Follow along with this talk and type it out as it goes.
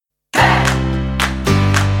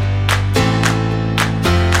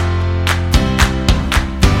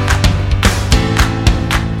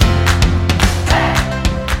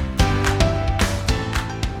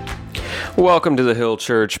Welcome to the Hill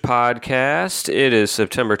Church Podcast. It is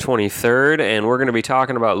September 23rd, and we're going to be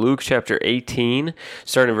talking about Luke chapter 18,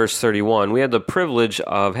 starting in verse 31. We had the privilege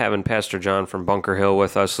of having Pastor John from Bunker Hill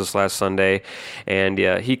with us this last Sunday, and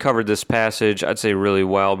he covered this passage, I'd say, really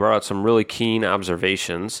well, brought out some really keen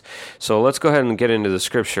observations. So let's go ahead and get into the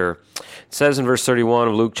scripture. It says in verse 31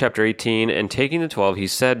 of Luke chapter 18, "And taking the 12, he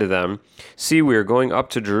said to them, 'See, we are going up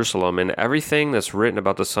to Jerusalem, and everything that's written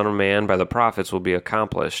about the Son of Man by the prophets will be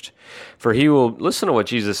accomplished. For he will,'" listen to what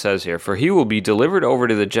Jesus says here, "'for he will be delivered over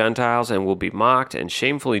to the Gentiles and will be mocked and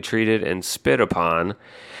shamefully treated and spit upon.'"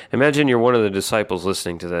 Imagine you're one of the disciples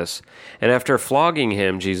listening to this. "And after flogging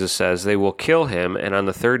him," Jesus says, "they will kill him, and on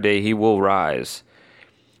the third day he will rise."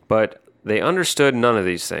 But they understood none of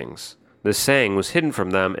these things. The saying was hidden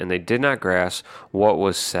from them, and they did not grasp what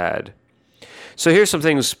was said. So here's some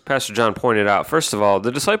things Pastor John pointed out. First of all,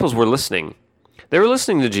 the disciples were listening. They were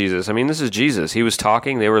listening to Jesus. I mean, this is Jesus. He was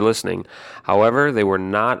talking. They were listening. However, they were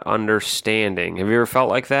not understanding. Have you ever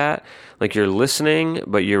felt like that? Like you're listening,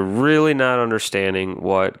 but you're really not understanding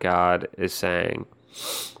what God is saying.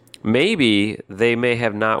 Maybe they may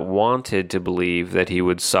have not wanted to believe that he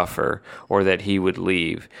would suffer or that he would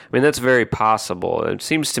leave. I mean, that's very possible. It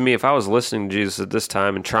seems to me if I was listening to Jesus at this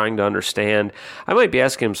time and trying to understand, I might be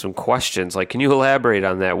asking him some questions like, can you elaborate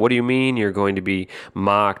on that? What do you mean you're going to be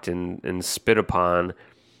mocked and spit upon?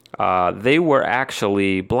 They were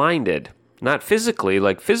actually blinded. Not physically,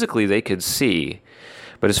 like physically they could see.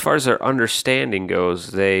 But as far as their understanding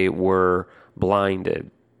goes, they were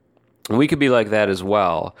blinded. And we could be like that as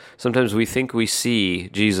well. Sometimes we think we see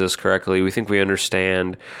Jesus correctly. We think we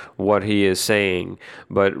understand what he is saying.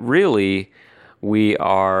 But really, we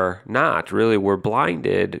are not. Really, we're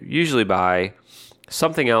blinded, usually by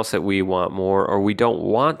something else that we want more, or we don't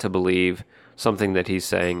want to believe something that he's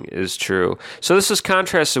saying is true. So this is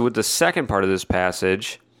contrasted with the second part of this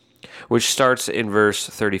passage, which starts in verse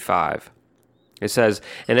 35. It says,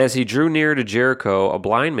 "And as he drew near to Jericho, a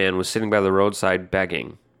blind man was sitting by the roadside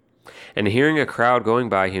begging. And hearing a crowd going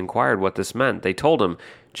by, he inquired what this meant. They told him,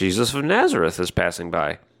 'Jesus of Nazareth is passing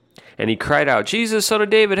by.' And he cried out, 'Jesus, Son of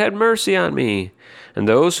David, have mercy on me.' And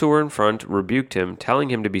those who were in front rebuked him, telling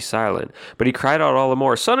him to be silent. But he cried out all the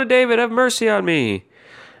more, 'Son of David, have mercy on me.'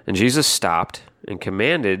 And Jesus stopped and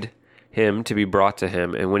commanded him to be brought to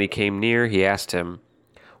him. And when he came near, he asked him,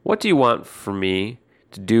 'What do you want for me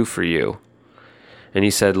to do for you?' And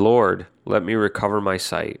he said, 'Lord, let me recover my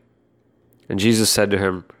sight.' And Jesus said to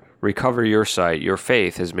him, 'Recover your sight, your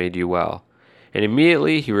faith has made you well.' And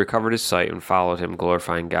immediately he recovered his sight and followed him,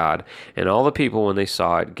 glorifying God. And all the people, when they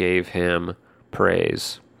saw it, gave him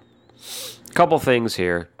praise." A couple things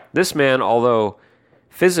here. This man, although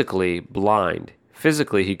physically blind,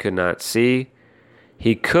 physically he could not see,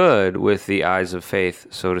 he could with the eyes of faith,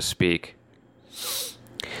 so to speak.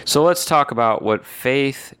 So let's talk about what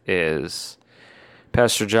faith is.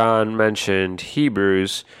 Pastor John mentioned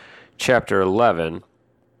Hebrews chapter 11,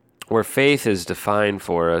 where faith is defined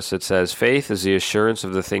for us. It says, "Faith is the assurance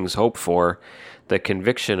of the things hoped for, the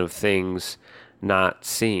conviction of things not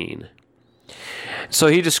seen." So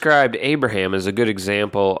he described Abraham as a good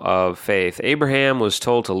example of faith. Abraham was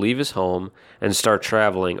told to leave his home and start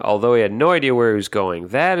traveling, although he had no idea where he was going.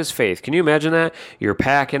 That is faith. Can you imagine that? You're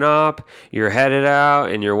packing up, you're headed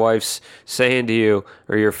out, and your wife's saying to you,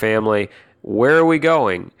 or your family, "Where are we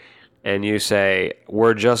going?" And you say,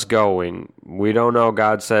 "We're just going. We don't know.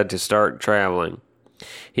 God said to start traveling."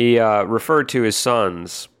 He referred to his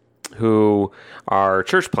sons who are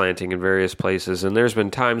church planting in various places, and there's been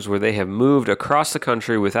times where they have moved across the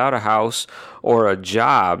country without a house or a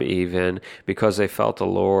job even because they felt the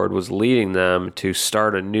Lord was leading them to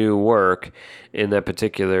start a new work in that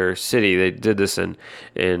particular city. They did this in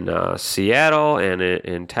Seattle and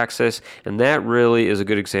in Texas, and that really is a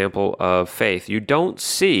good example of faith. You don't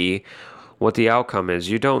see what the outcome is.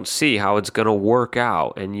 You don't see how it's going to work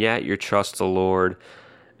out, and yet you trust the Lord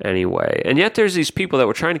anyway. And yet there's these people that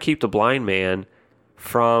were trying to keep the blind man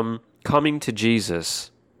from coming to Jesus.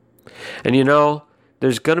 And you know,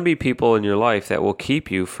 there's going to be people in your life that will keep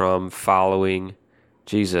you from following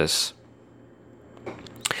Jesus.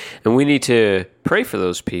 And we need to pray for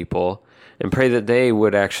those people and pray that they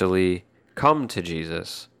would actually come to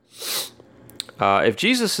Jesus. If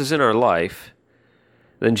Jesus is in our life,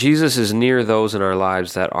 then Jesus is near those in our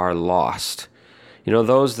lives that are lost. You know,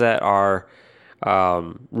 those that are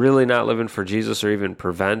really not living for Jesus or even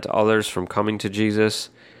prevent others from coming to Jesus.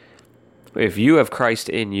 If you have Christ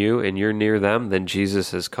in you and you're near them, then Jesus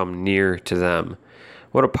has come near to them.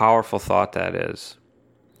 What a powerful thought that is.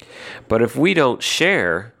 But if we don't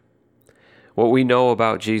share what we know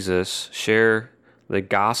about Jesus, share the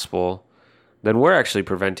gospel then we're actually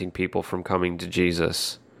preventing people from coming to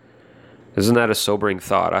Jesus. Isn't that a sobering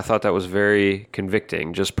thought? I thought that was very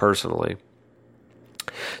convicting, just personally.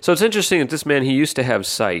 So it's interesting that this man, he used to have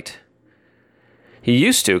sight. He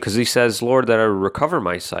used to, because he says, Lord, that I would recover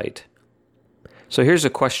my sight. So here's a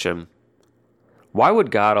question. Why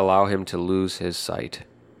would God allow him to lose his sight?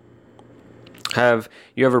 Have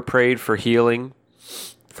you ever prayed for healing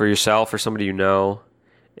for yourself or somebody you know,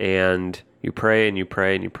 and you pray and you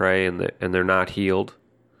pray and you pray and they're not healed?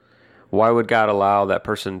 Why would God allow that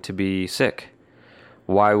person to be sick?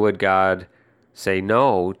 Why would God say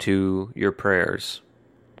no to your prayers?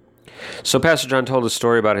 So Pastor John told a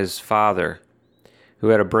story about his father who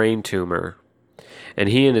had a brain tumor, and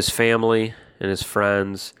he and his family and his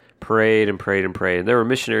friends prayed and prayed and prayed. There were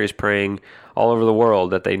missionaries praying all over the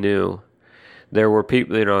world that they knew. There were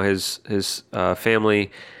people, his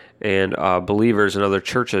family and believers in other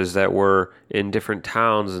churches that were in different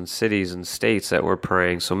towns and cities and states that were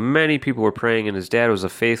praying. So many people were praying, and his dad was a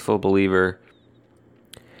faithful believer.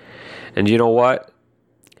 And you know what?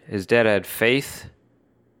 His dad had faith,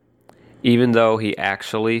 even though he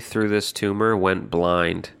actually, through this tumor, went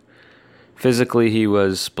blind. Physically, he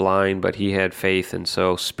was blind, but he had faith, and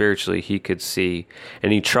so spiritually he could see.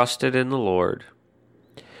 And he trusted in the Lord.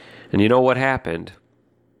 And you know what happened?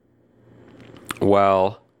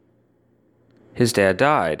 Well, his dad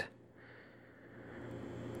died.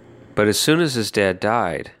 But as soon as his dad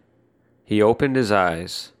died, he opened his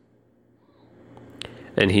eyes,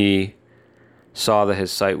 and he saw that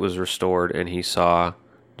his sight was restored, and he saw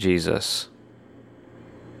Jesus.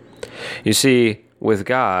 You see, with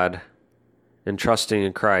God and trusting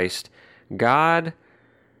in Christ, God,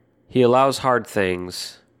 he allows hard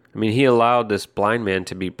things. I mean, he allowed this blind man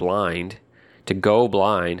to be blind, to go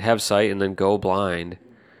blind, have sight and then go blind,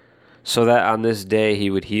 so that on this day he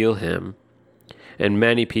would heal him, and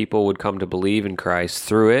many people would come to believe in Christ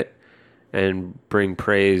through it and bring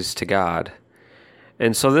praise to God.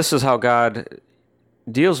 And so this is how God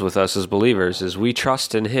deals with us as believers, is we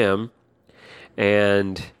trust in him,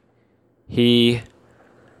 and he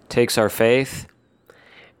takes our faith,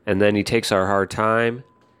 and then he takes our hard time,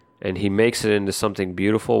 and he makes it into something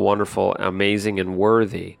beautiful, wonderful, amazing, and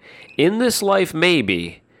worthy. In this life,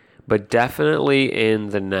 maybe, but definitely in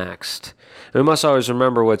the next. And we must always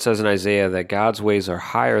remember what it says in Isaiah, that God's ways are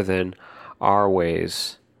higher than our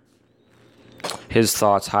ways. His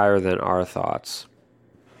thoughts higher than our thoughts.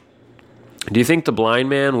 Do you think the blind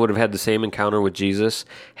man would have had the same encounter with Jesus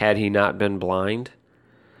had he not been blind?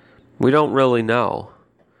 We don't really know.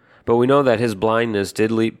 But we know that his blindness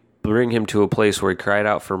did bring him to a place where he cried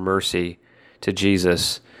out for mercy to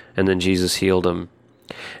Jesus, and then Jesus healed him.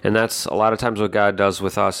 And that's a lot of times what God does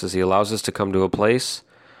with us, is he allows us to come to a place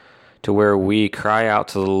to where we cry out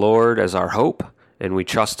to the Lord as our hope, and we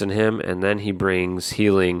trust in him, and then he brings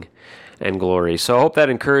healing and glory. So I hope that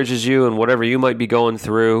encourages you in whatever you might be going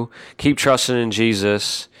through. Keep trusting in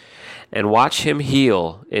Jesus and watch him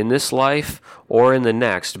heal in this life or in the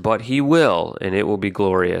next, but he will, and it will be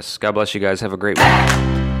glorious. God bless you guys. Have a great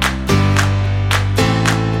week.